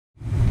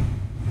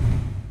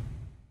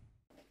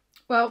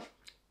Well,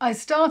 I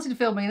started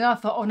filming and I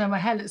thought, oh no, my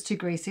hair looks too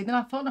greasy. Then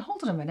I thought, no,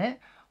 hold on a minute.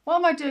 Why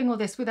am I doing all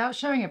this without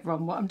showing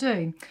everyone what I'm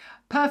doing?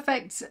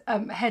 Perfect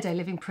Hair Day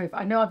Living Proof.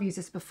 I know I've used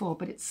this before,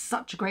 but it's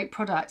such a great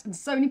product and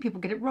so many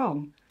people get it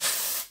wrong.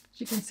 As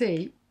you can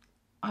see,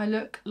 I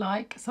look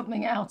like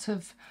something out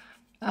of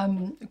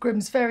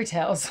Grimm's fairy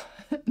tales.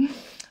 A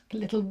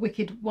little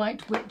wicked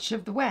white witch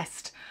of the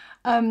West.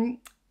 And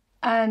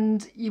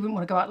you wouldn't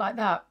want to go out like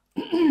that.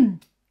 Hello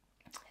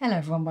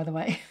everyone, by the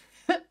way.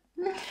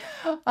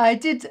 I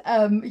did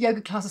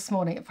yoga class this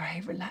morning, a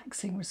very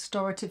relaxing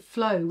restorative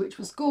flow, which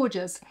was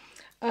gorgeous.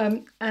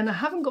 And I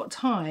haven't got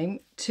time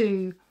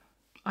to,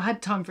 I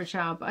had time for a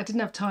shower, but I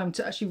didn't have time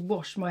to actually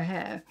wash my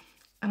hair.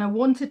 And I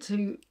wanted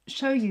to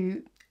show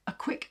you a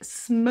quick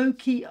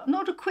smoky,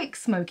 not a quick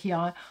smoky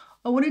eye.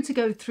 I wanted to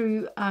go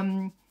through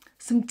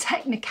some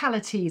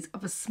technicalities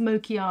of a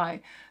smoky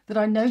eye that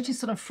I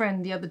noticed on a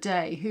friend the other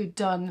day who'd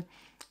done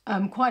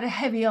quite a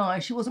heavy eye.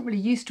 She wasn't really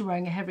used to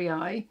wearing a heavy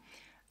eye.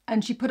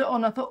 And she put it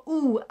on. I thought,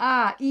 ooh,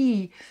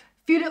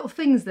 few little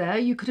things there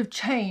you could have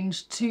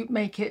changed to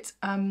make it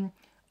a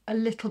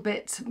little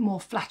bit more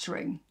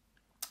flattering.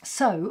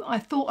 So I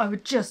thought I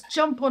would just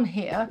jump on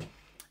here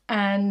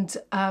and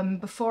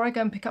before I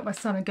go and pick up my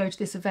son and go to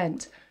this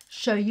event,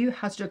 show you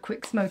how to do a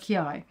quick smoky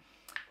eye.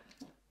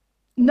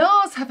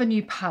 NARS have a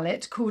new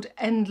palette called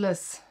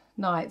Endless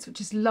Nights, which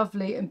is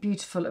lovely and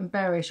beautiful and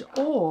bearish.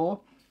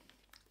 Or,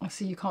 I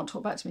see you can't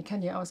talk back to me,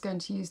 can you? I was going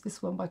to use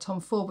this one by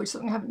Tom Ford, which is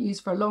something I haven't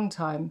used for a long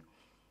time.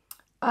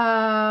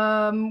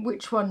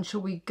 Which one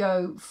shall we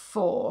go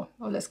for?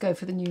 Oh, let's go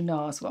for the new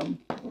NARS one.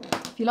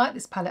 If you like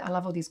this palette, I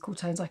love all these cool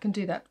tones. I can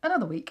do that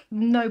another week,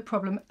 no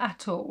problem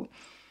at all.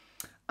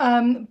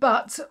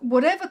 But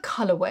whatever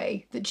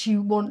colourway that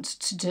you want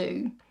to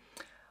do,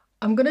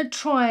 I'm going to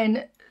try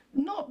and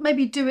not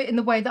maybe do it in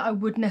the way that I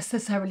would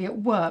necessarily at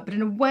work, but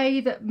in a way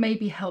that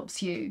maybe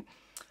helps you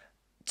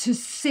to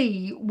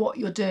see what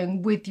you're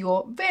doing with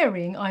your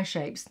varying eye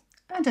shapes.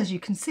 And as you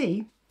can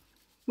see,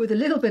 with a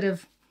little bit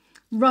of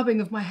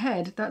rubbing of my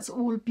head, that's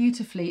all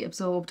beautifully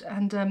absorbed,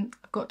 and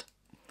I've got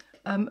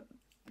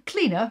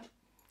cleaner,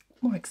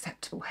 more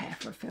acceptable hair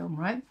for a film,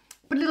 right?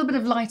 But a little bit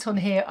of light on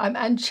here.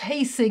 I'm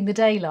chasing the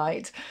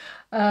daylight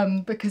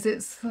because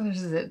it's, what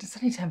is it? It's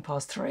only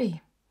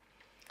 3:10.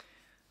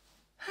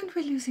 And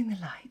we're losing the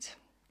light.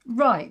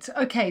 Right,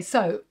 okay,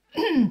 so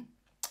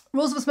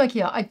rules of a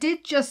smoky eye. I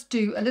did just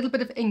do a little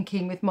bit of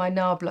inking with my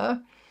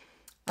Nabla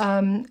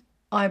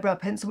eyebrow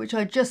pencil, which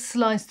I just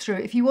sliced through.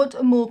 If you want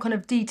a more kind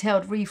of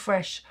detailed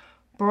refresh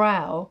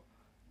brow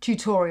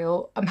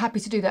tutorial, I'm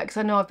happy to do that because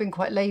I know I've been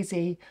quite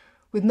lazy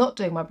with not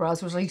doing my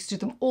brows, whereas I used to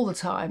do them all the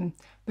time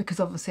because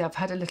obviously I've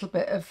had a little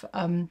bit of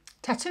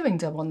tattooing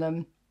done on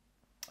them.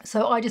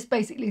 So I just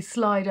basically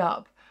slide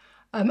up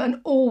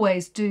and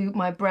always do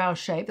my brow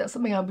shape. That's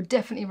something I would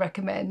definitely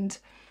recommend.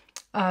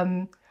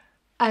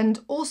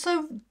 And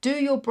also do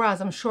your brows.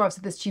 I'm sure I've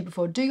said this to you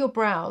before. Do your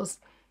brows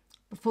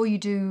before you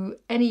do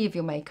any of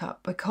your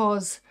makeup,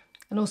 because,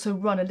 and also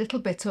run a little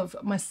bit of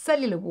my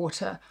cellular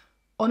water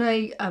on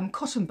a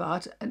cotton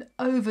bud and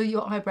over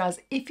your eyebrows.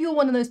 If you're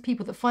one of those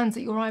people that finds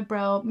that your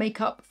eyebrow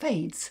makeup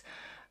fades,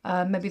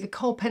 maybe the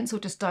kohl pencil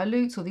just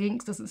dilutes, or the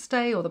ink doesn't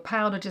stay, or the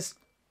powder just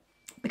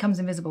becomes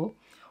invisible,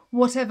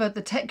 whatever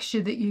the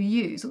texture that you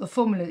use or the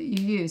formula that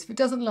you use, if it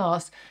doesn't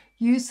last,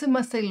 use some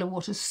micellar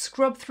water,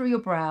 scrub through your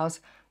brows,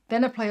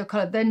 then apply your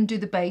colour, then do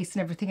the base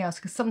and everything else,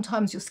 because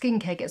sometimes your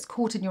skincare gets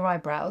caught in your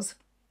eyebrows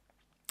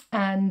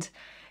and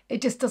it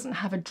just doesn't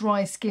have a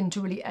dry skin to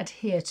really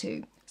adhere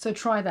to. So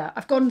try that.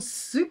 I've gone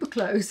super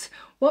close,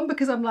 one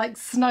because I'm like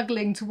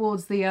snuggling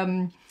towards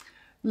the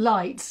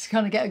light to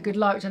kind of get a good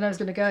light, which I know is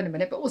going to go in a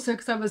minute, but also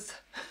because I was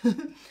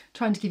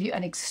trying to give you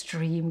an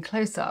extreme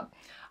close-up.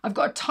 I've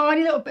got a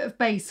tiny little bit of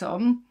base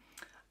on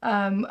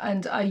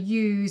and I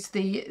use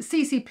the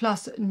CC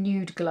Plus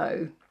Nude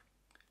Glow,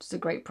 which is a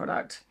great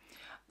product.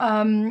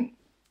 You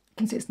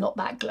can see it's not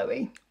that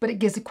glowy, but it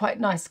gives a quite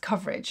nice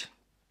coverage.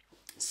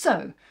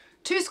 So,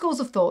 two schools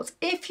of thoughts.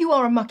 If you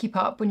are a mucky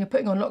pup when you're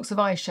putting on lots of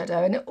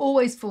eyeshadow and it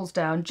always falls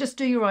down, just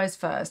do your eyes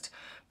first.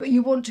 But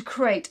you want to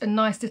create a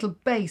nice little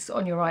base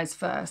on your eyes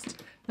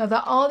first. Now there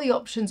are the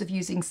options of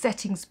using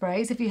setting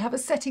sprays. If you have a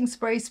setting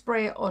spray,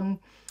 spray it on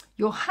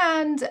your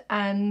hand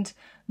and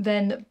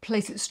then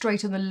place it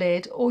straight on the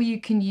lid, or you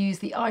can use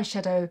the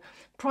eyeshadow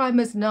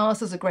primers.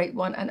 NARS is a great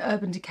one and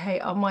Urban Decay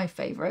are my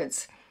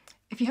favourites.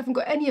 If you haven't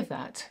got any of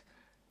that,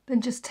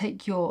 then just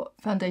take your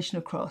foundation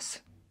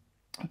across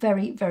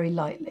very, very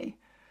lightly.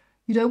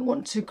 You don't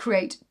want to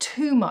create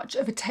too much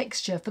of a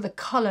texture for the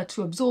colour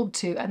to absorb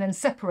to and then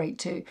separate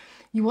to.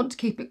 You want to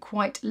keep it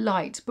quite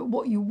light. But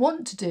what you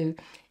want to do,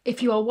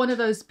 if you are one of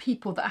those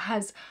people that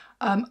has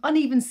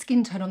uneven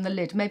skin tone on the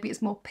lid, maybe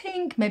it's more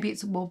pink, maybe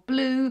it's more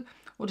blue,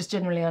 or just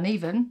generally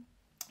uneven,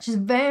 which is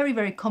very,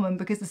 very common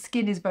because the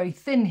skin is very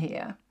thin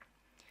here,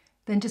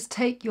 then just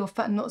take your,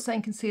 I'm not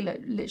saying concealer,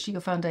 literally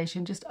your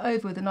foundation, just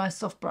over with a nice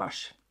soft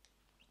brush.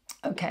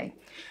 Okay,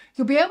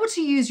 you'll be able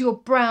to use your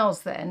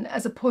brows then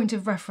as a point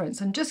of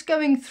reference and just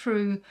going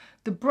through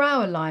the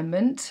brow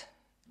alignment,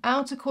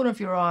 outer corner of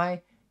your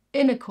eye,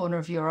 inner corner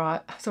of your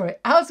eye, sorry,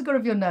 outer corner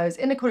of your nose,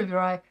 inner corner of your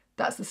eye,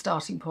 that's the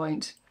starting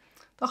point.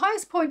 The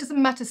highest point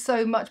doesn't matter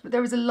so much, but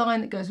there is a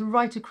line that goes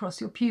right across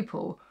your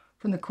pupil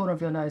from the corner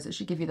of your nose that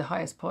should give you the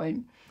highest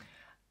point.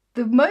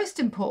 The most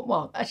important,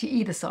 well, actually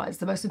either side is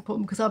the most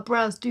important because our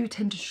brows do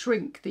tend to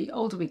shrink the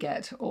older we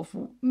get, or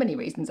for many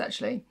reasons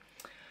actually.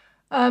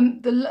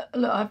 Look,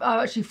 I've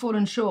actually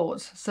fallen short,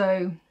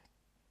 so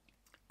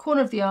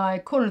corner of the eye,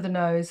 corner of the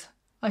nose,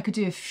 I could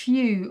do a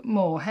few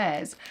more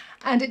hairs.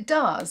 And it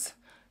does,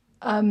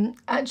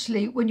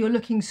 actually, when you're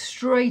looking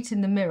straight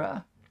in the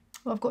mirror.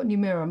 Well, I've got a new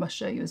mirror I must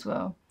show you as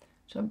well,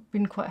 which I've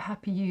been quite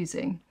happy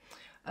using.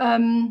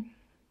 It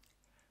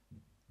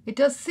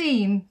does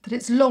seem that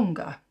it's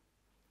longer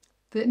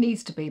than it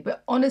needs to be,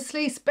 but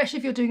honestly, especially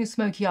if you're doing a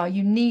smoky eye,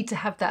 you need to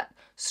have that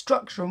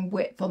structure and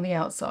width on the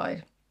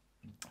outside.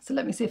 So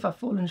let me see if I've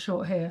fallen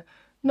short here.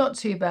 Not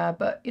too bad,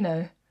 but you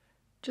know,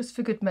 just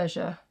for good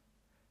measure.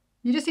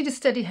 You just need a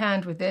steady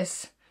hand with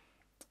this.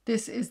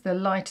 This is the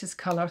lightest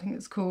colour. I think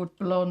it's called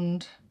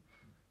blonde,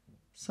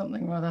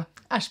 something or other,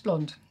 ash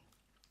blonde.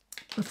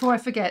 Before I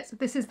forget,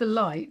 this is the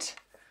light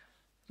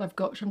that I've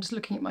got, which I'm just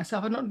looking at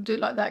myself. I'm not going to do it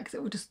like that because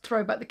it will just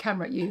throw back the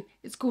camera at you.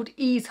 It's called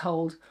Ease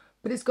Hold,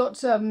 but it's got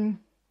side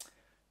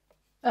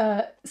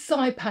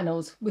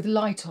panels with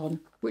light on,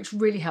 which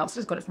really helps. I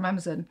just got it from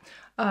Amazon.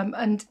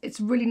 And it's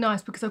really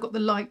nice because I've got the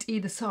light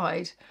either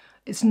side.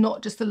 It's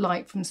not just the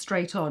light from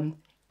straight on.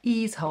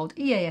 Ease Hold,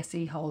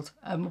 E-A-S-E Hold.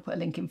 We'll put a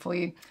link in for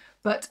you.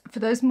 But for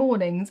those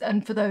mornings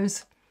and for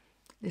those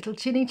little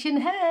chinny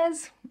chin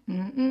hairs,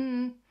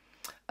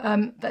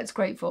 that's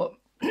great for.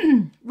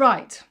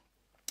 Right,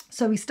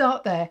 so we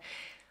start there.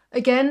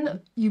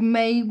 Again, you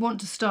may want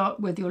to start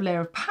with your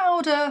layer of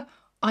powder.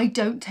 I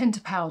don't tend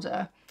to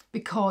powder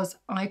because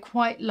I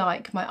quite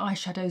like my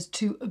eyeshadows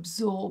to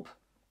absorb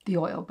the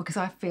oil because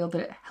I feel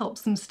that it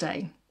helps them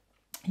stay.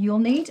 You'll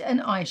need an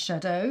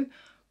eyeshadow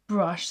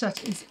brush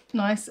that is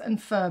nice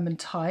and firm and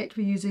tight.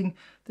 We're using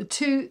the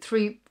 2,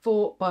 3,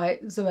 4 by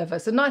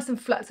Zoeva. So nice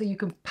and flat so you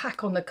can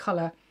pack on the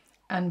colour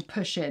and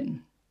push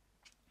in.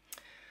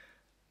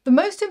 The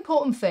most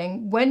important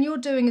thing when you're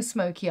doing a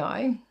smoky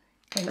eye,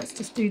 and let's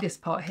just do this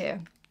part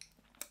here,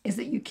 is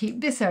that you keep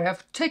this area.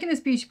 I've taken this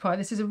beauty pie,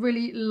 this is a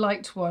really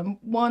light one,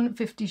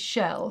 150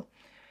 shell,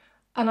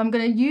 and I'm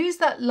going to use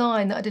that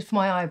line that I did for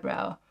my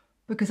eyebrow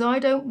because I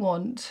don't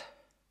want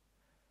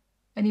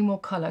any more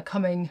colour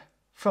coming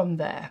from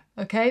there,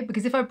 okay?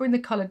 Because if I bring the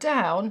colour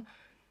down,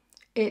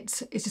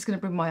 it's just going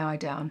to bring my eye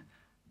down.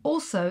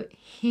 Also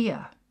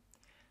here.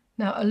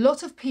 Now, a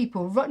lot of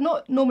people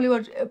not normally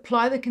would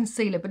apply the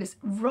concealer, but it's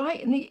right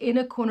in the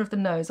inner corner of the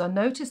nose. I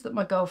noticed that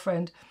my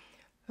girlfriend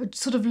had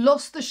sort of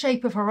lost the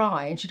shape of her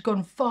eye and she'd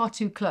gone far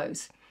too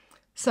close.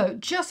 So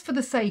just for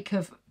the sake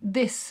of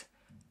this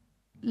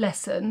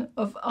lesson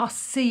of us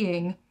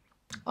seeing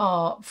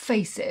our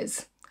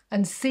faces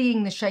and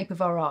seeing the shape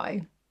of our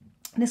eye,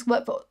 and this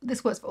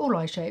works for all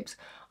eye shapes,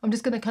 I'm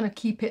just going to kind of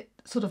keep it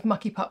sort of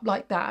mucky pup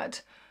like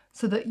that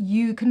so that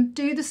you can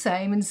do the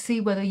same and see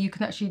whether you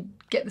can actually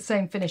get the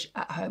same finish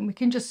at home. We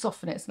can just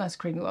soften it, it's a nice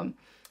creamy one.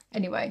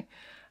 Anyway,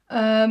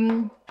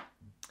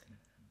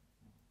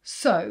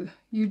 so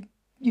you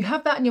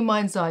have that in your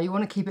mind's eye. You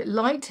want to keep it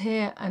light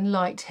here and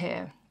light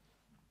here.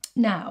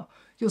 Now,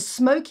 your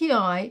smoky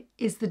eye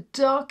is the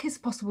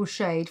darkest possible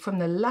shade from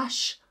the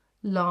lash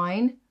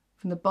line,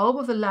 from the bulb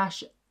of the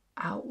lash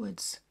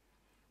outwards.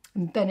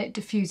 And then it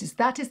diffuses.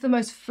 That is the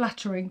most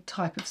flattering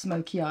type of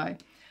smoky eye.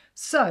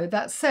 So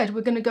that said,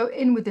 we're going to go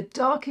in with the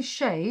darkest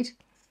shade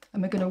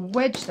and we're going to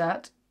wedge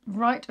that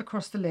right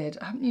across the lid.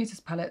 I haven't used this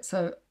palette,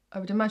 so I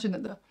would imagine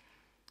that the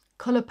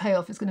colour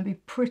payoff is going to be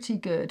pretty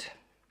good.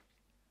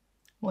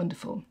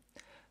 Wonderful.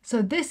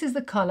 So this is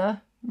the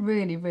colour,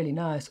 really, really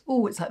nice.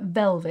 Oh, it's like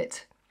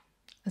velvet,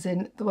 as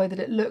in the way that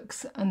it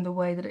looks and the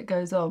way that it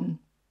goes on.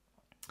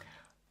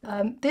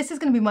 This is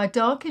going to be my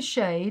darkest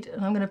shade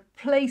and I'm going to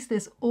place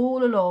this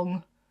all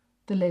along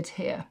the lid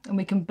here and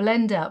we can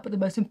blend out, but the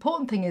most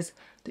important thing is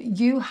that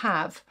you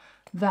have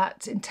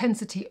that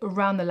intensity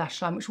around the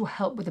lash line, which will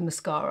help with the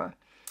mascara.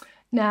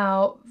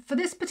 Now, for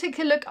this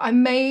particular look, I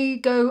may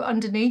go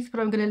underneath,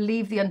 but I'm going to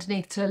leave the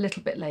underneath till a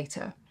little bit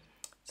later.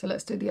 So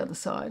let's do the other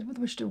side.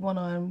 Whether we should do one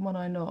eye and one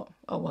eye not.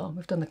 Oh well,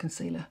 we've done the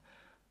concealer.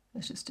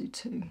 Let's just do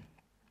 2.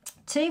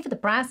 2 for the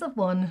price of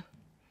 1.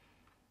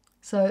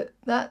 So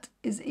that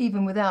is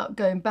even without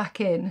going back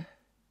in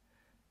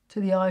to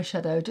the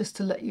eyeshadow, just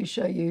to let you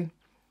show you.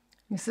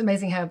 It's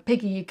amazing how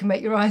piggy you can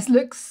make your eyes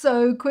look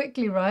so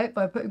quickly, right?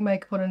 By putting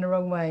makeup on in the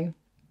wrong way.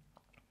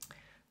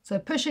 So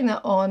pushing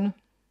that on,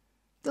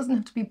 doesn't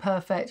have to be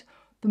perfect.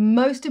 The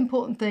most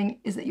important thing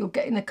is that you're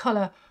getting the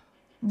colour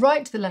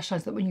right to the lash line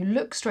so that when you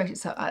look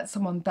straight at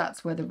someone,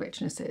 that's where the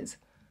richness is.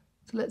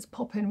 So let's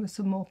pop in with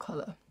some more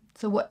colour.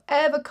 So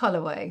whatever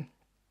colourway,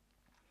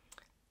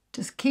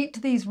 just keep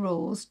to these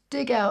rules.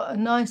 Dig out a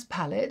nice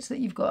palette that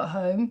you've got at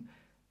home.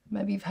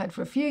 Maybe you've had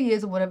for a few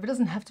years or whatever. It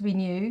doesn't have to be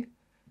new.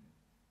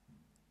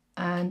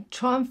 And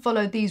try and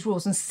follow these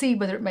rules and see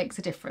whether it makes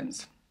a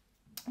difference.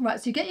 Right,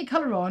 so you get your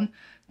colour on.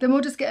 Then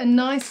we'll just get a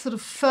nice sort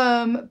of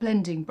firm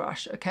blending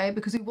brush, okay?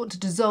 Because we want to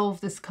dissolve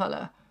this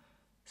colour.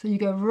 So you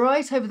go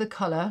right over the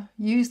colour,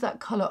 use that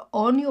colour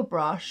on your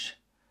brush,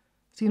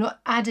 so you're not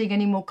adding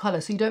any more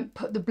colour. So you don't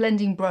put the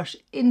blending brush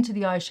into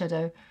the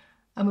eyeshadow,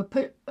 and we'll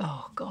put,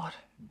 oh God,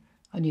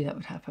 I knew that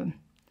would happen.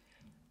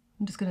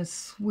 I'm just going to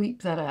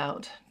sweep that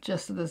out,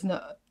 just so there's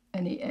not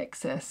any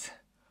excess.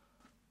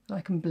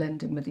 I can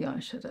blend in with the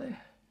eyeshadow.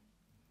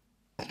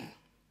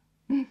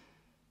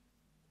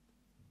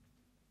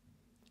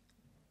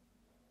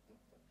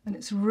 And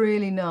it's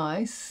really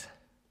nice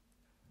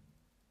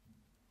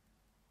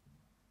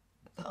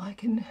that I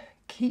can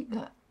keep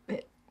that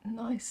bit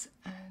nice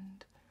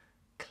and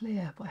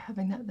clear by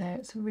having that there.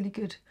 It's a really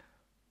good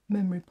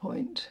memory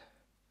point.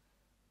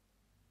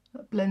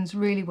 That blends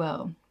really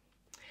well.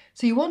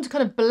 So you want to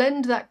kind of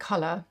blend that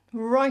colour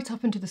right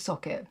up into the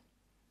socket.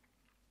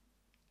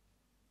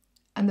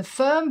 And the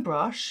firm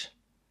brush,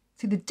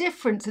 see the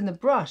difference in the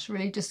brush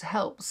really just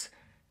helps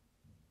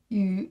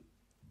you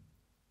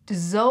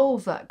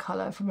dissolve that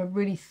colour from a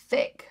really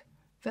thick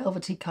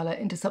velvety colour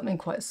into something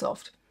quite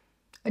soft.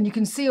 And you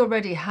can see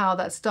already how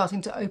that's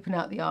starting to open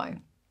out the eye.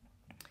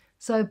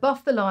 So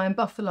buff the line,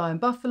 buff the line,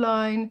 buff the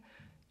line.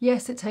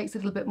 Yes, it takes a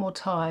little bit more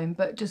time,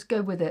 but just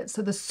go with it.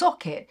 So the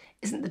socket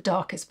isn't the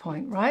darkest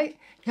point, right?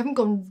 You haven't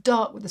gone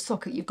dark with the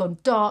socket, you've gone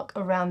dark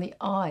around the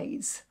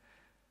eyes.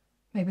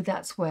 Maybe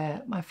that's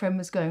where my friend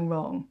was going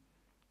wrong.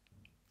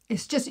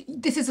 It's just,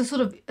 this is a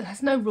sort of,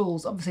 there's no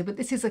rules obviously, but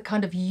this is a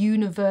kind of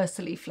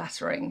universally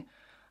flattering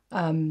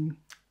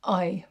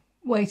eye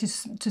way to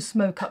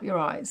smoke up your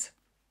eyes.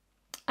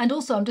 And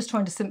also I'm just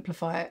trying to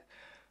simplify it.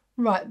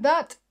 Right,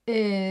 that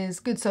is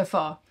good so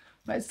far.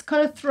 Right, it's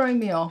kind of throwing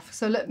me off.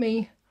 So let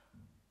me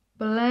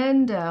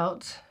blend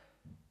out.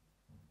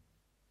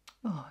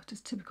 Oh,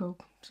 just typical,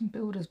 some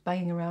builders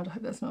banging around. I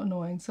hope that's not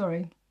annoying,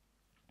 sorry.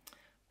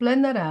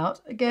 Blend that out.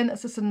 Again,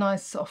 that's just a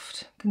nice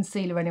soft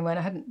concealer anyway, and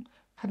I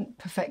hadn't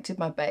perfected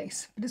my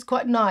base. But it's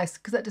quite nice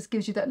because that just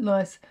gives you that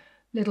nice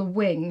little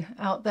wing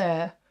out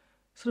there.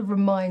 Sort of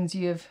reminds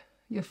you of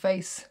your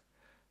face,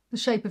 the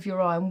shape of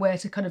your eye, and where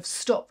to kind of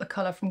stop the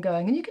colour from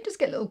going. And you can just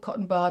get a little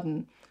cotton bud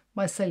and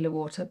micellar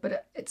water,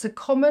 but it's a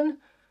common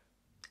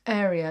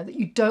area that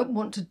you don't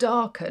want to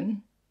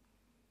darken.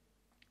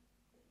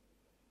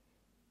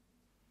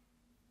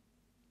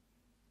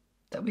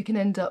 That we can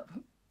end up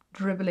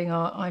dribbling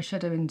our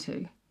eyeshadow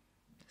into.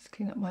 Just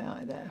clean up my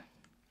eye there.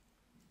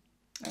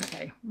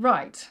 Okay,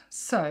 right,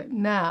 so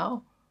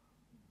now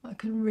I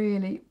can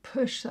really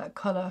push that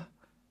colour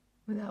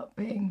without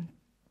being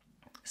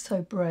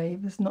so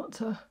brave as not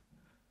to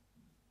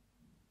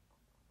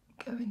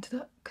go into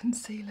that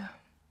concealer.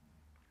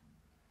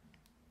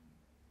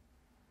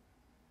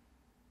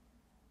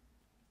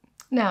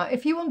 Now,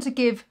 if you want to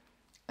give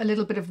a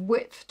little bit of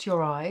width to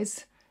your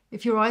eyes,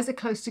 if your eyes are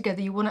close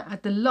together, you want to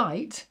add the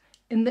light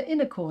in the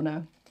inner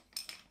corner.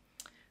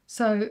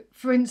 So,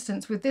 for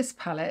instance, with this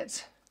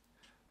palette,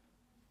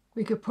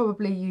 we could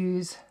probably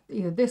use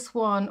either this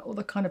one or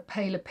the kind of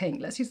paler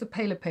pink. Let's use the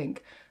paler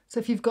pink. So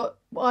if you've got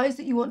eyes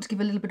that you want to give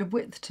a little bit of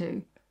width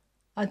to,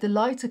 add the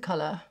lighter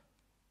colour.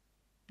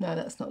 No,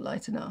 that's not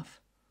light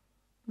enough.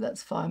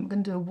 That's fine. I'm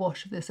going to do a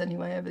wash of this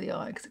anyway over the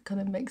eye because it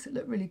kind of makes it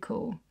look really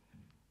cool.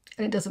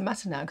 And it doesn't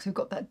matter now because we've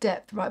got that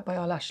depth right by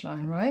our lash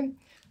line, right?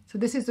 So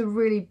this is a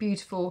really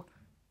beautiful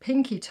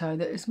pinky tone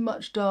that is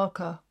much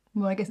darker.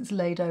 Well, I guess it's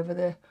laid over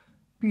the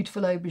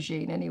beautiful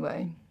aubergine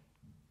anyway.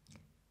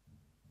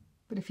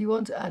 But if you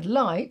want to add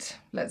light,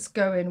 let's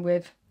go in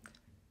with,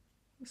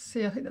 let's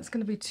see, I think that's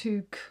going to be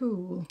too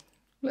cool.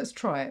 Let's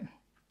try it.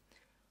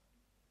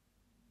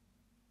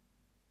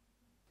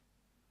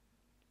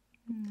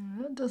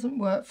 No, that doesn't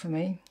work for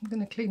me. I'm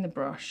going to clean the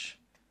brush.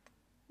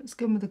 Let's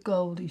go in with a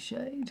goldy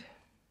shade.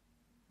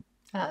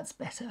 That's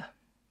better.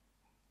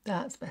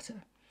 That's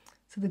better.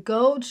 So the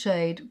gold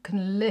shade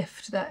can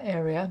lift that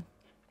area.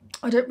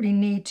 I don't really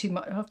need too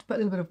much. I have to put a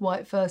little bit of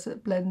white first so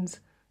it blends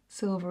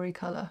silvery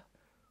colour.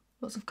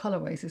 Lots of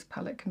colourways this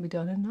palette can be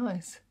done and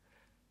nice.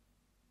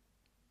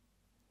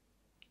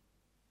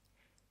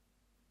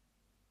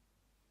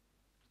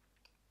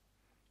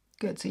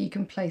 Good, so you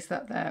can place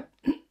that there.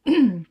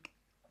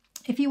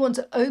 If you want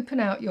to open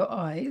out your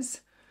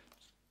eyes,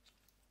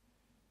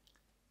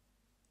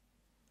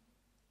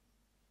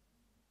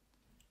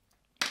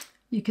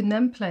 you can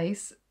then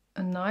place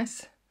a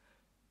nice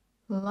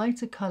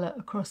lighter colour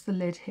across the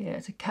lid here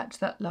to catch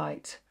that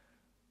light,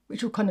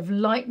 which will kind of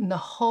lighten the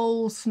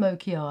whole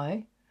smoky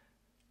eye.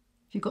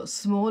 If you've got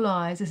small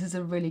eyes, this is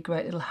a really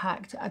great little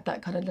hack to add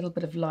that kind of little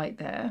bit of light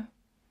there.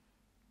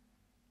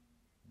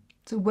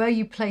 So where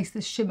you place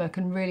this shimmer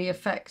can really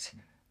affect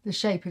the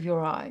shape of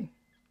your eye.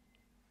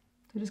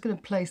 So I'm just going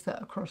to place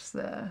that across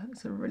there.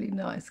 It's a really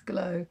nice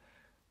glow.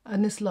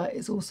 And this light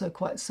is also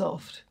quite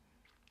soft.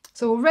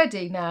 So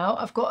already now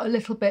I've got a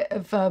little bit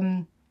of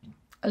a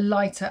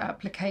lighter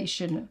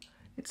application.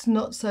 It's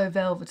not so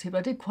velvety, but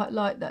I did quite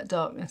like that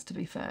darkness, to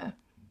be fair.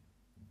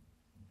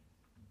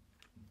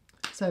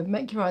 So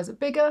make your eyes a bit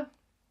bigger,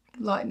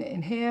 lighten it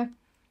in here.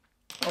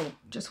 Oh,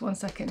 just 1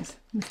 second,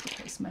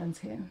 Mr. Postman's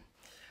here.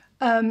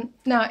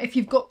 Now, if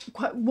you've got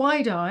quite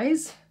wide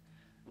eyes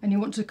and you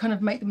want to kind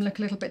of make them look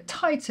a little bit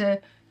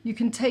tighter, you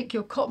can take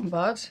your cotton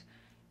bud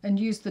and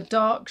use the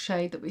dark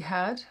shade that we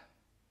had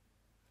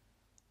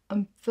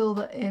and fill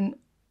that in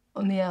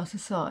on the outer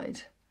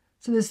side.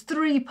 So there's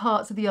 3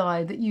 parts of the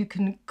eye that you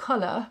can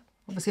colour.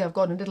 Obviously I've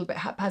gone a little bit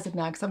haphazard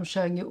now because I'm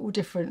showing you all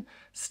different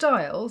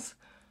styles,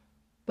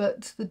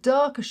 but the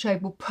darker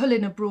shade will pull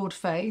in a broad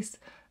face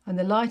and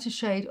the lighter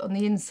shade on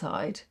the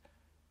inside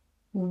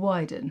will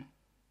widen.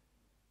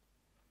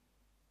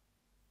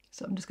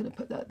 So I'm just going to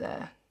put that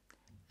there.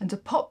 And to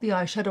pop the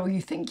eyeshadow, or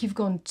you think you've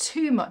gone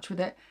too much with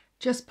it,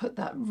 just put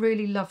that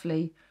really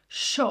lovely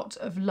shot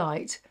of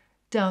light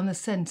down the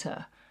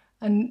centre.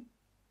 And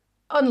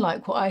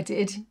unlike what I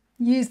did,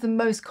 use the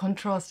most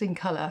contrasting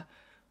colour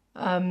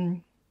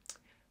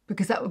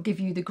because that will give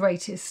you the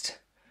greatest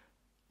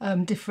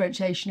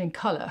differentiation in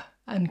colour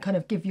and kind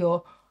of give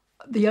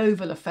the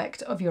oval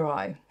effect of your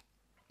eye.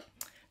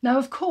 Now,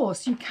 of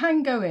course, you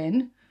can go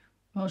in,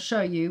 I'll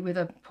show you with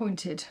a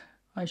pointed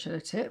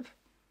eyeshadow tip.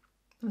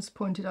 This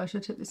pointed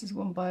eyeshadow tip, this is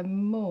one by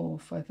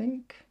Morphe, I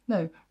think.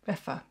 No,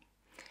 Reffa.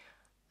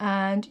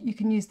 And you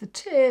can use the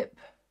tip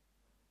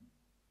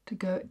to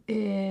go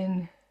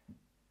in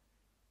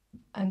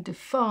and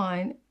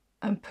define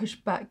and push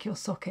back your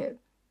socket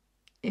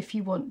if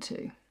you want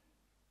to.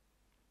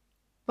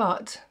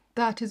 But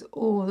that is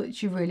all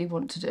that you really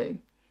want to do.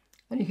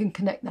 And you can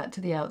connect that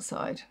to the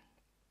outside.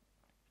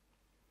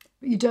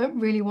 But you don't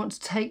really want to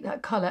take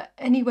that colour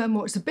anywhere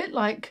more. It's a bit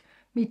like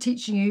me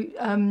teaching you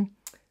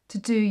to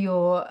do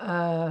your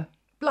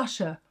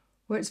blusher,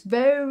 where it's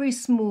very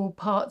small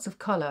parts of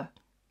colour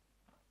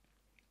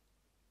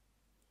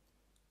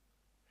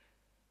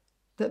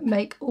that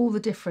make all the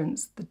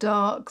difference. The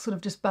dark sort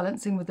of just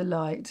balancing with the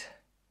light.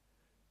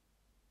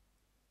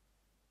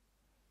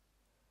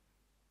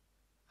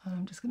 And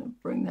I'm just going to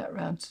bring that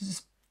round to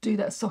just do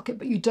that socket,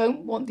 but you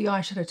don't want the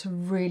eyeshadow to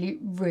really,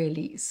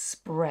 really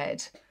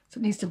spread. So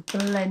it needs to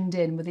blend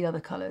in with the other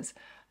colours.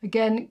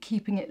 Again,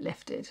 keeping it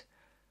lifted.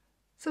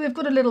 So we've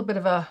got a little bit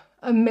of a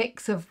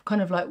mix of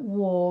kind of like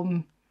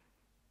warm,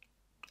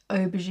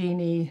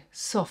 aubergine-y,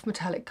 soft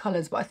metallic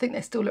colours, but I think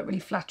they still look really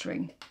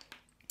flattering.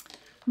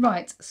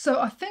 Right, so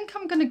I think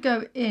I'm going to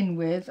go in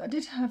with, I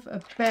did have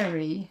a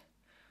berry,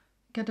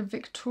 get a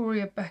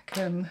Victoria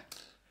Beckham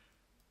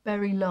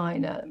berry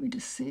liner. Let me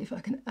just see if I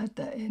can add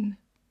that in.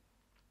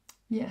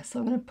 Yes,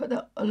 I'm going to put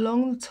that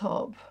along the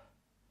top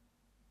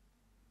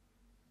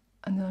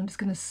and then I'm just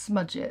going to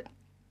smudge it.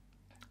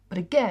 But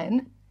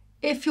again,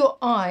 if your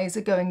eyes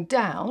are going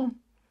down,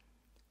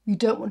 you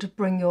don't want to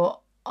bring your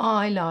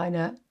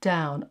eyeliner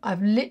down.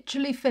 I've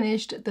literally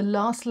finished the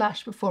last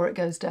lash before it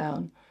goes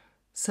down.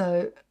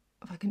 So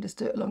if I can just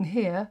do it along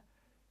here,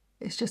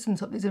 it's just on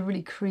top. These are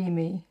really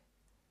creamy.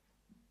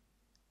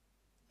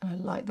 And I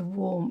like the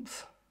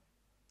warmth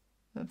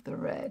of the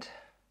red.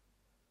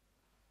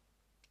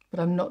 But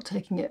I'm not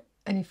taking it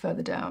any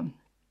further down.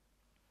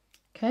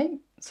 Okay,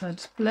 so I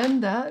just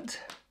blend that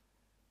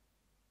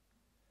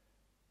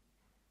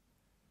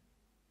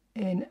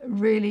in,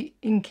 really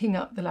inking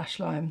up the lash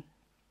line.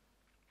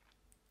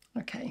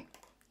 Okay,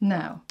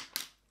 now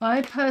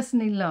I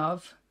personally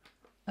love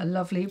a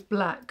lovely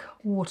black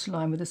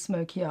waterline with a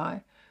smoky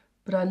eye,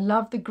 but I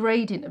love the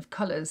gradient of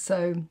colours.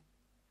 So,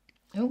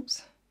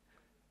 oops,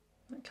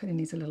 that clearly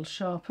needs a little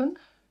sharpen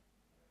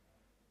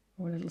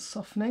or a little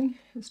softening.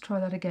 Let's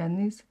try that again.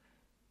 These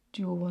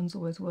dual ones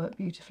always work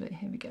beautifully.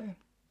 Here we go.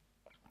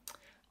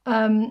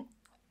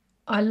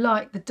 I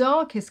like the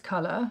darkest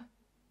colour,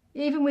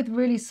 even with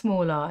really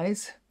small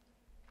eyes,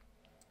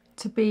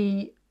 to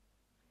be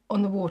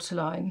on the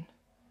waterline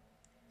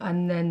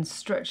and then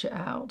stretch it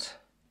out.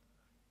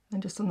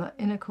 And just on that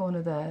inner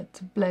corner there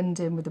to blend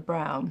in with the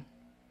brown.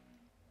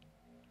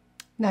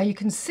 Now you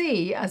can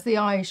see as the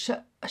eye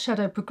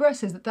shadow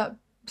progresses that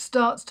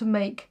starts to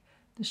make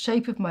the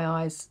shape of my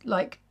eyes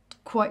like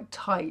quite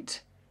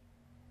tight.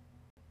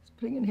 Just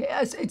putting it in here.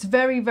 It's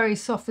very, very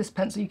soft, this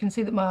pencil. You can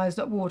see that my eye's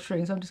not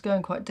watering, so I'm just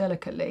going quite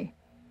delicately.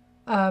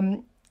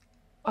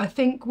 I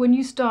think when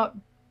you start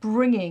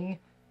bringing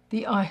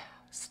the eye,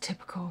 it's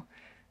typical,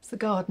 it's the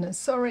gardeners,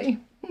 sorry.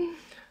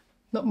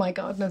 Not my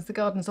gardeners, the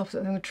gardeners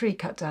opposite, having a tree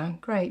cut down,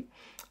 great.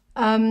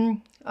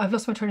 I've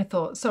lost my train of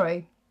thought,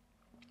 sorry.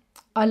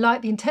 I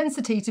like the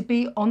intensity to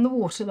be on the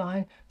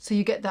waterline so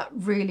you get that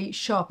really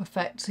sharp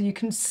effect. So you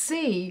can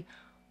see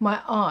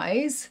my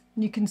eyes,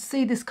 and you can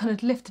see this kind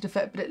of lifted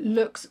effect, but it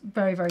looks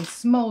very, very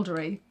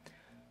smouldery.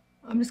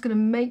 I'm just going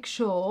to make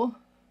sure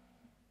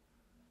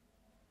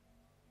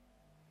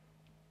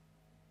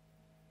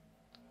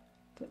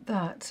that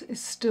that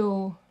is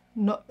still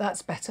not,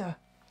 that's better.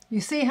 You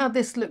see how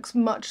this looks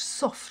much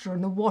softer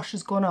and the wash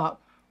has gone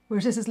up,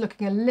 whereas this is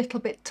looking a little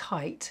bit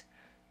tight.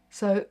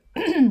 So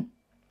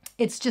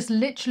it's just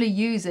literally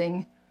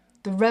using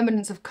the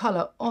remnants of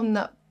colour on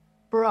that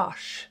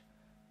brush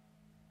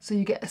so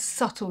you get a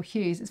subtle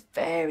hues. It's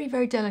very,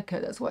 very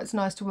delicate. That's why it's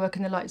nice to work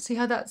in the light. See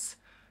how that's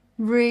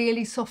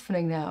really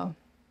softening now,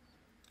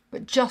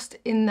 but just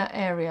in that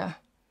area.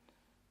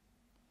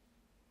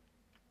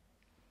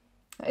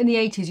 In the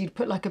 80s, you'd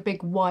put like a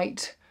big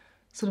white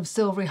sort of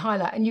silvery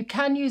highlight, and you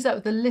can use that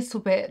with a little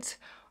bit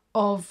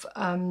of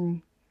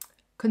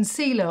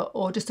concealer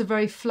or just a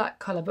very flat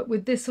colour. But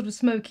with this sort of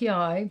smoky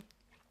eye,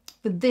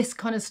 for this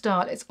kind of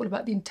style, it's all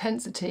about the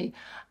intensity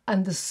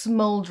and the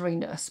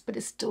smoulderiness, but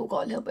it's still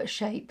got a little bit of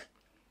shape.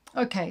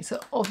 Okay, so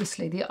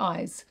obviously the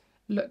eyes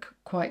look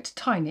quite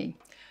tiny.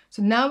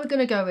 So now we're going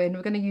to go in,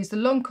 we're going to use the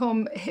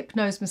Lancome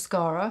Hypnose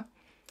Mascara,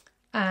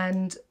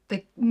 and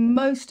the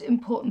most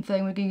important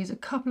thing, we're going to use a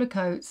couple of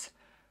coats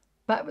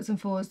backwards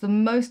and forwards. The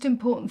most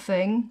important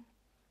thing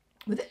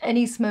with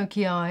any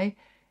smoky eye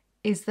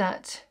is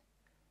that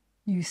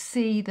you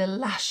see the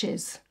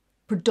lashes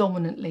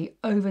predominantly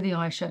over the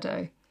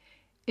eyeshadow.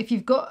 If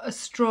you've got a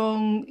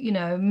strong, you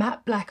know,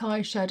 matte black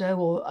eyeshadow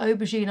or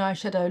aubergine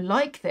eyeshadow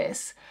like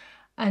this,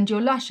 and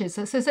your lashes,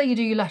 so say you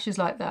do your lashes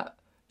like that,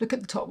 look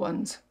at the top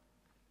ones.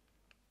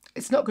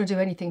 It's not going to do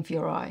anything for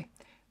your eye.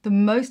 The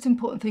most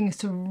important thing is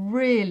to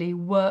really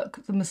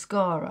work the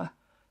mascara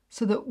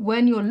so that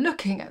when you're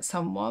looking at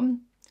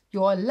someone,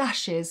 your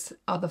lashes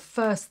are the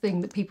first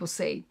thing that people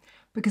see,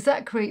 because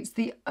that creates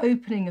the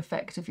opening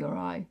effect of your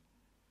eye.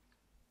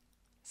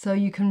 So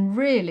you can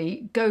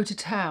really go to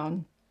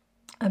town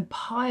and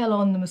pile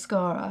on the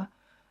mascara,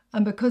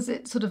 and because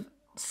it sort of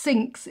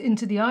sinks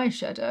into the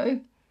eyeshadow,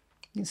 you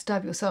can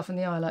stab yourself in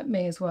the eye like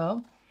me as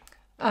well,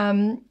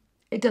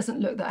 it doesn't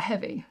look that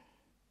heavy.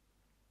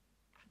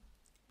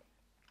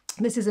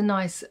 This is a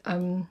nice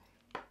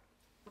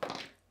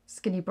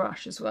skinny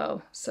brush as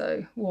well,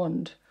 so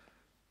wand,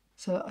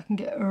 so I can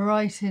get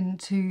right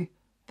into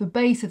the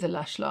base of the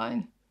lash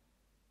line,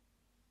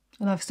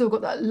 and I've still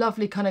got that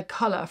lovely kind of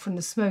colour from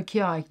the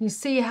smoky eye. Can you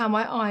see how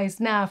my eyes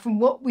now, from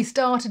what we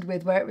started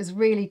with where it was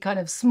really kind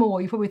of small,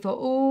 you probably thought,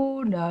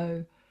 oh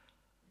no,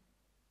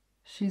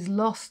 she's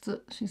lost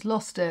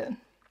it,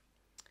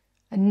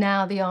 and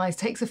now the eyes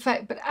takes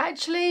effect. But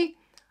actually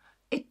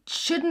it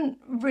shouldn't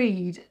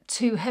read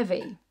too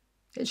heavy.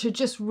 It should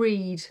just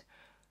read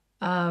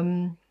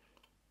kind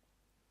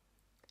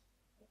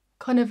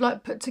of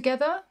like put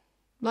together.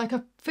 Like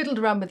I fiddled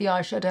around with the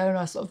eyeshadow and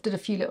I sort of did a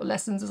few little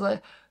lessons as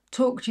I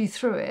talked you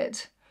through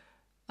it.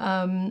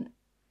 But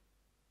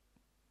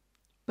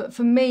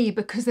for me,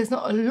 because there's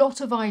not a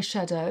lot of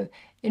eyeshadow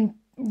in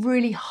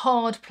really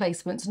hard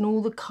placements and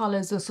all the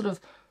colours are sort of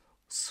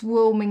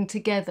swarming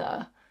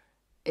together,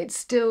 it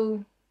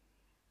still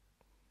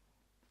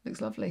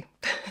looks lovely.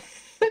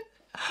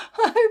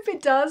 I hope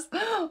it does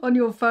on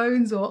your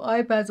phones or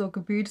iPads or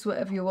computers,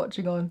 whatever you're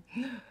watching on.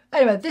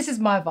 Anyway, this is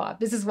my vibe.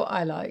 This is what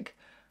I like.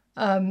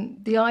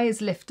 The eye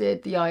is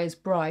lifted, the eye is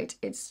bright.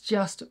 It's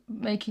just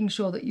making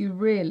sure that you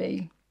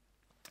really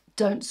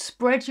don't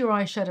spread your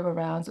eyeshadow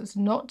around so it's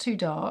not too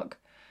dark.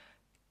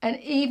 And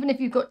even if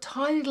you've got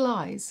tiny little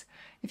eyes,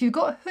 if you've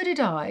got hooded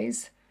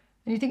eyes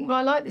and you think, well,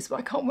 I like this, but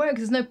I can't wear it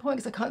because there's no point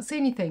because I can't see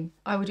anything,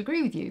 I would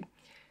agree with you.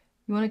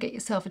 You want to get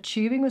yourself a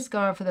tubing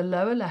mascara for the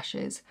lower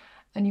lashes,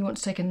 and you want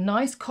to take a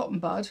nice cotton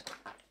bud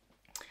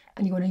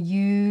and you want to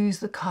use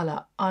the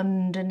colour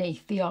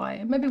underneath the eye.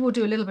 And maybe we'll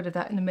do a little bit of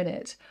that in a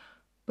minute.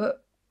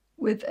 But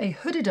with a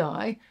hooded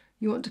eye,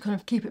 you want to kind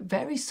of keep it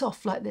very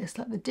soft like this,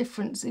 like the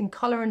difference in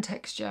colour and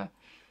texture.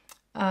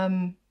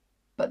 But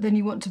then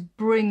you want to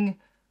bring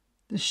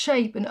the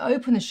shape and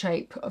open the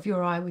shape of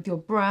your eye with your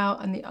brow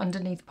and the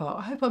underneath part.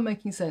 I hope I'm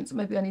making sense.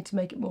 Maybe I need to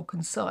make it more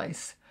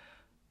concise.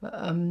 But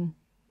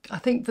I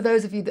think for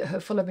those of you that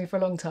have followed me for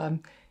a long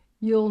time,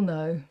 you'll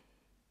know.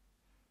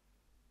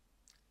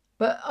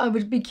 But I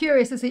would be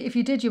curious to see if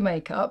you did your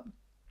makeup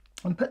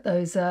and put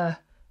those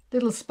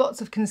little spots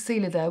of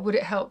concealer there, would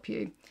it help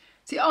you?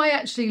 See, I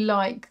actually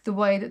like the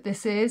way that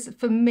this is.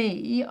 For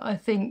me, I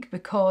think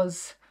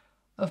because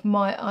of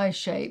my eye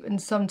shape,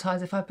 and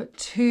sometimes if I put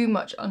too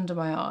much under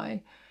my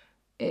eye,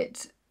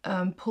 it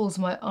pulls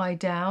my eye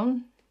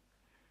down.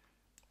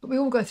 But we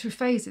all go through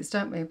phases,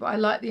 don't we? But I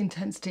like the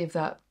intensity of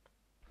that.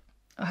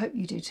 I hope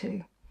you do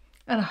too.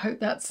 And I hope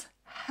that's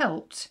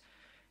helped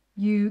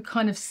you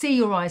kind of see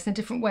your eyes in a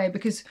different way,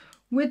 because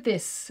with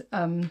this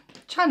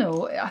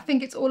channel, I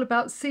think it's all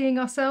about seeing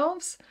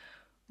ourselves.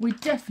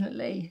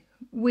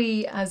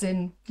 We as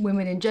in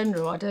women in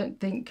general, I don't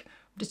think,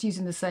 I'm just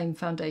using the same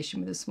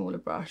foundation with a smaller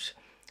brush,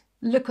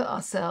 look at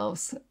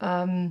ourselves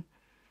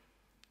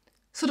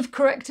sort of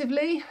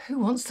correctively. Who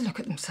wants to look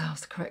at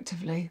themselves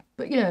correctively?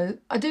 But you know,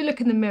 I do look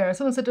in the mirror.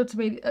 Someone said to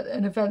me at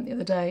an event the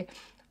other day,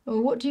 well,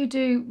 what do you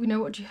do, you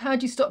know, how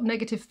do you stop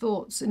negative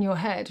thoughts in your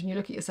head when you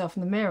look at yourself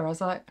in the mirror? I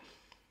was like,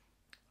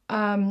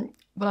 well,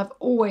 I've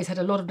always had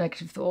a lot of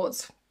negative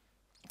thoughts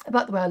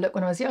about the way I looked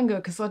when I was younger,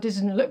 because I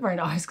didn't look very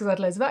nice because I had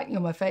loads of acne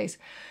on my face.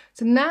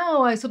 So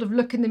now I sort of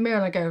look in the mirror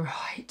and I go,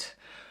 right,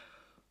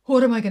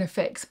 what am I going to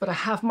fix? But I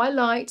have my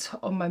light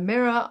on my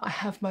mirror, I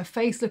have my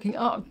face looking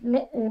up,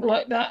 not all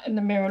like that in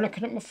the mirror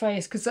looking at my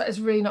face, because that is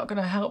really not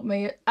going to help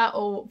me at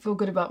all feel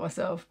good about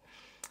myself.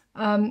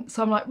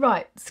 So I'm like,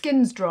 right,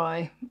 skin's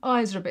dry,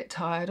 eyes are a bit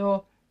tired,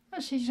 or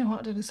actually, you know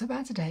what, I don't look so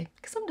bad today.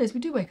 Because some days we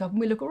do wake up and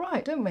we look all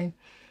right, don't we?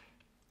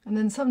 And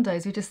then some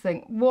days we just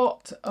think,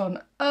 what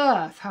on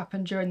earth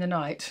happened during the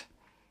night?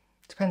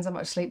 Depends how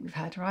much sleep we've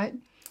had, right?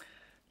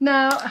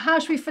 Now, how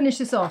should we finish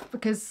this off?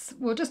 Because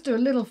we'll just do a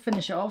little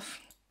finish off.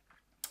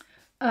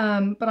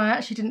 But I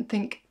actually didn't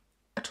think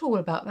at all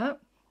about that.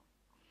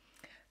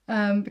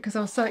 Because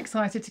I was so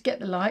excited to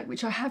get the light,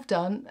 which I have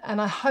done. And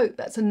I hope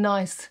that's a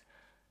nice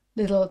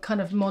little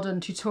kind of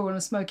modern tutorial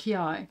on Smokey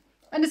Eye.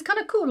 And it's kind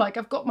of cool. Like,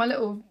 I've got my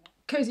little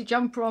cozy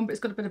jumper on, but it's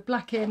got a bit of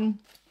black in.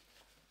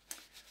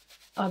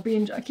 I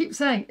keep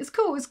saying, it's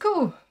cool, it's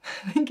cool.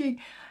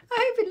 Thinking,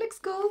 I hope it looks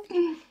cool.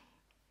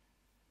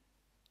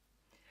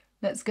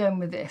 Let's go in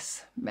with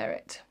this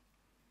Merit.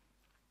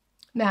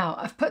 Now,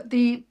 I've put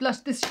the blush,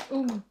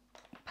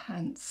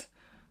 pants.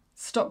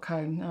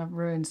 Stockholm, I've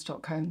ruined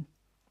Stockholm.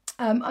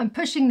 I'm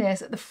pushing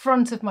this at the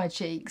front of my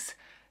cheeks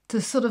to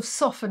sort of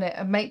soften it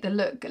and make the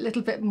look a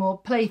little bit more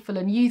playful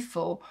and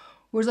youthful.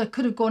 Whereas I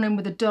could have gone in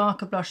with a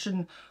darker blush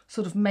and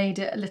sort of made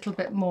it a little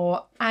bit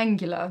more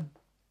angular.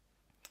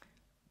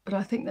 But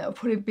I think that will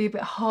probably be a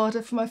bit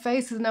harder for my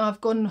face, because now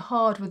I've gone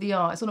hard with the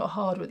eyes. Well, not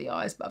hard with the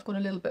eyes, but I've gone a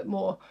little bit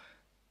more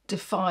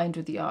defined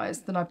with the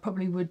eyes than I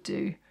probably would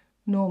do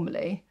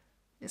normally.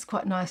 It's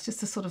quite nice just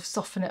to sort of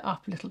soften it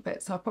up a little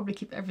bit. So I'll probably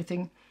keep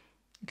everything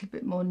a little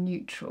bit more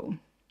neutral.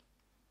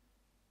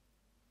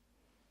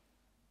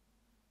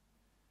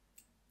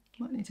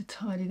 Might need to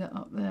tidy that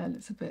up there.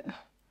 It's a bit,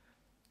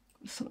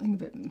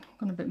 something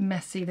gone a bit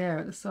messy there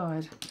at the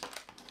side.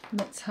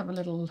 Let's have a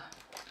little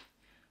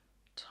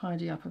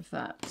tidy up of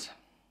that.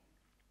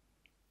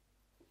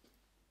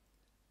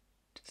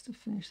 Just to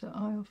finish that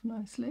eye off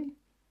nicely.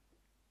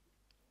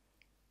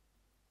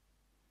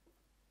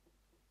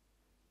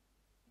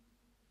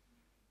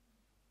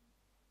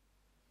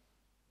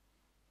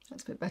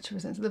 That's a bit better,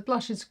 isn't it? So the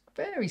blush is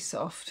very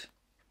soft.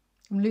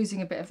 I'm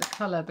losing a bit of the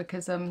colour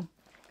because of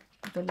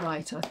the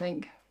light, I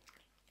think.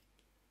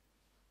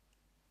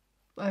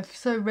 I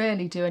so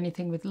rarely do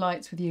anything with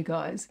lights with you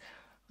guys.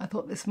 I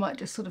thought this might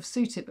just sort of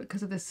suit it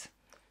because of this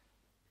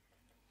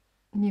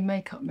new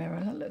makeup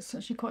mirror. That looks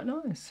actually quite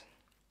nice.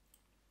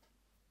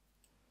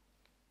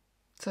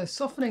 So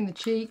softening the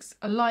cheeks,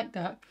 I like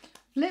that.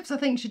 Lips, I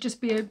think, should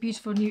just be a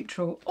beautiful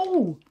neutral.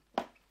 Oh,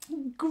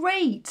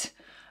 great.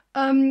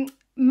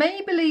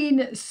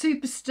 Maybelline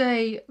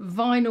Superstay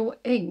Vinyl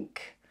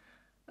Ink.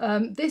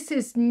 This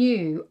is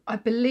new, I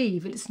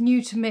believe. It's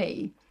new to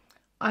me.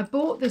 I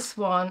bought this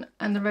one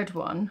and the red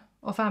one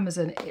off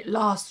Amazon. It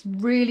lasts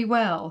really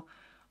well.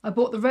 I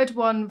bought the red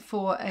one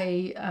for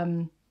a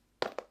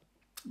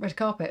red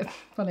carpet,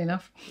 funny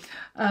enough,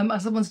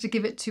 as I wanted to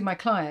give it to my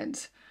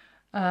client.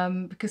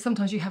 Because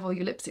sometimes you have all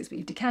your lipsticks, but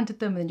you've decanted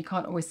them and then you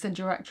can't always send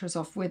your actors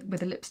off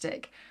with a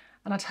lipstick.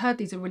 And I'd heard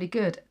these are really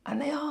good,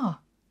 and they are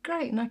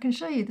great. And I can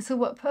show you, this will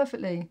work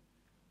perfectly,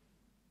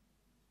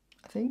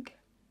 I think.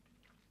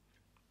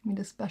 Let me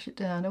just splash it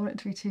down. I don't want it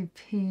to be too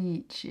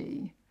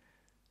peachy.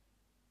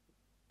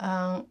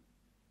 So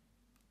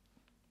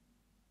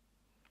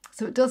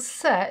it does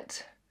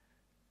set,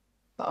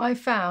 but I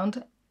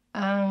found,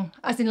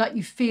 as in like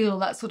you feel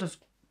that sort of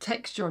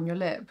texture on your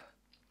lip.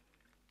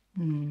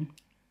 I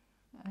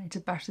need to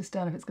bash this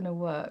down if it's going to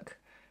work.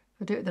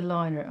 If I do it with the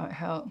liner, it might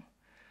help.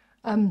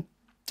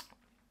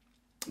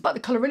 But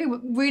the colour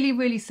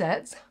really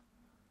sets,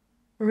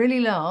 really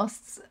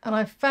lasts, and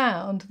I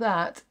found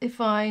that if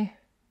I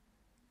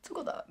still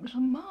got that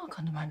little mark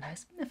under my nose,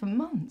 it's been there for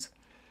months.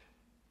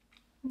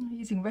 I'm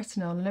using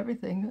retinol and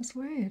everything, that's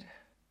weird.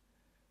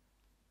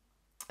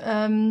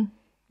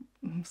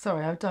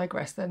 Sorry, I've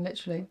digressed then,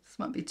 literally. This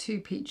might be too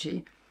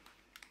peachy.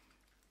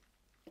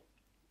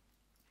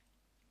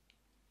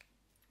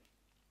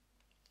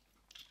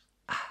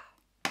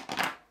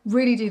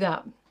 Really do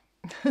that.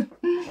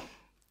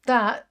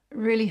 That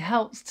really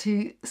helps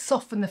to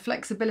soften the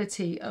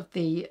flexibility of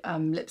the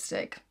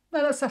lipstick.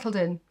 Now that's settled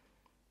in.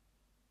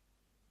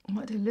 I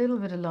might do a little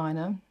bit of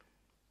liner.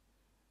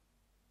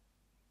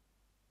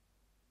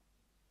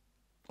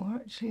 Or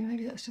actually,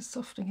 maybe that's just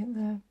softening it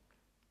there.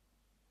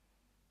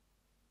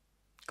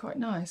 Quite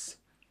nice.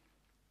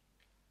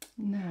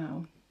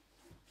 Now,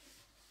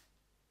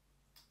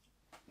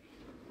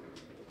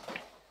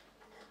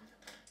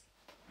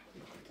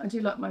 I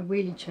do like my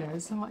wheelie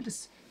chairs, so I might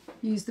just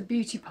use the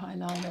Beauty Pie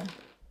liner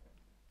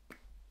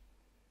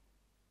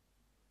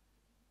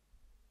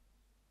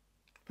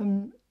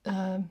from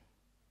the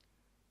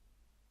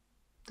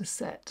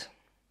set.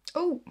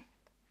 Oh,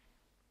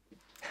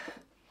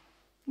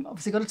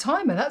 obviously got a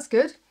timer, that's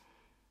good.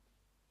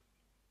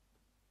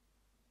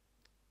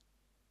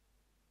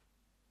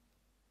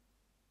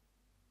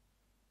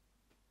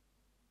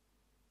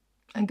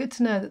 And good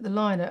to know that the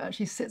liner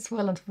actually sits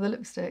well onto the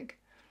lipstick.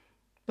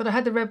 But I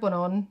had the red one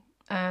on,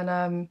 and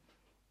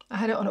I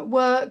had it on at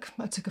work.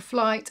 I took a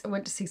flight, I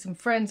went to see some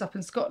friends up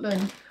in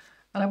Scotland,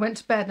 and I went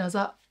to bed and I was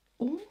like,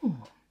 oh,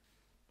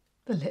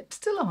 the lip's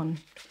still on.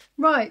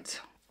 Right,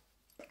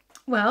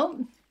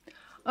 well,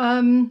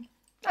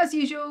 as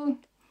usual,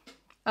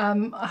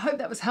 I hope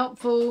that was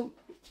helpful.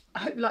 I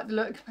hope you like the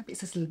look. Maybe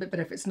it's just a little bit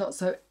better if it's not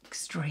so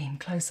extreme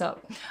close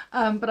up.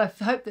 But I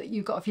hope that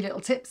you got a few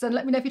little tips, and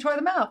let me know if you try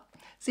them out.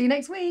 See you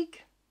next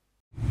week.